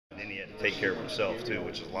take care of himself too,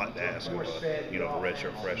 which is a lot to ask of a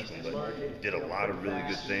redshirt freshman. But did a lot of really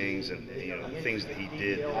good things, and things that he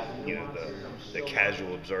did that the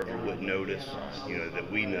casual observer wouldn't notice.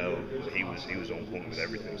 That we know he was on point with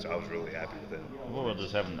everything. So I was really happy with him. Well,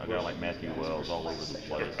 just having a guy like Matthew Wells all over the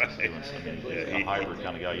place, Right. doing. I mean, Yeah, a hybrid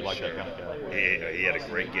kind of guy. You like that sure. kind of guy? He had a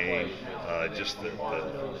great game. Just the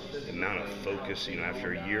amount of focus,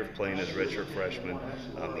 after a year of playing as a redshirt freshman,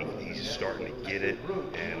 he's starting to get it,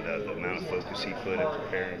 and the amount of focus he put in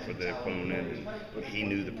preparing for the opponent, and he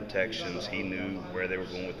knew the protections, he knew where they were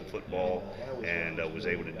going with the football, and was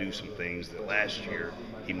able to do some things that last year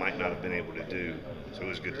he might not have been able to do. So it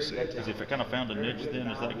was good to see. Has he kind of found a niche then?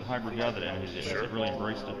 Is that a hybrid guy that has Sure. it really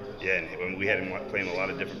embraced it? Yeah, and when we had him playing a lot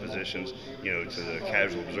of different positions, to the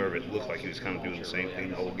casual observer, it looked like he was kind of doing the same thing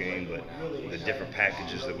the whole game, but the different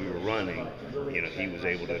packages that we were running, he was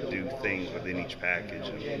able to do things within each package,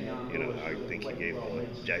 and I think he gave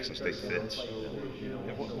Jackson State fits.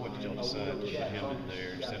 Yeah, what did y'all decide to put him in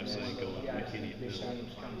there instead of saying go with McKinney at middle?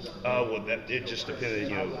 Well, it just depended.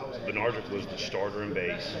 Bernardrick was the starter in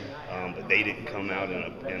base, but they didn't come out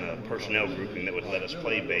in a personnel grouping that would let us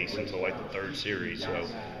play base until like the third series. So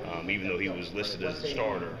even though he was listed as the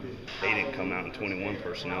starter, they didn't come out in 21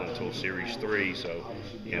 personnel until series 3. So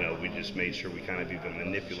we just made sure we kind of even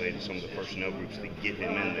manipulated some of the personnel groups to get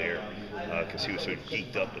him in there because he was so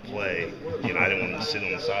geeked up to play. I didn't want him to sit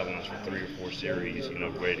on the sidelines for 3 or 4 series,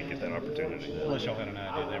 ready to get that opportunity. Unless y'all had an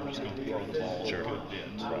idea they were just going to throw the ball. Sure.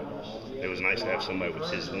 Right. It was nice to have somebody with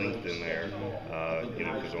his length in there,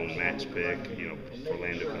 because on Matt's pick,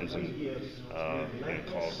 Orlando comes in and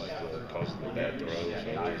causes the bad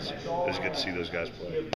throw. So it was good to see those guys play.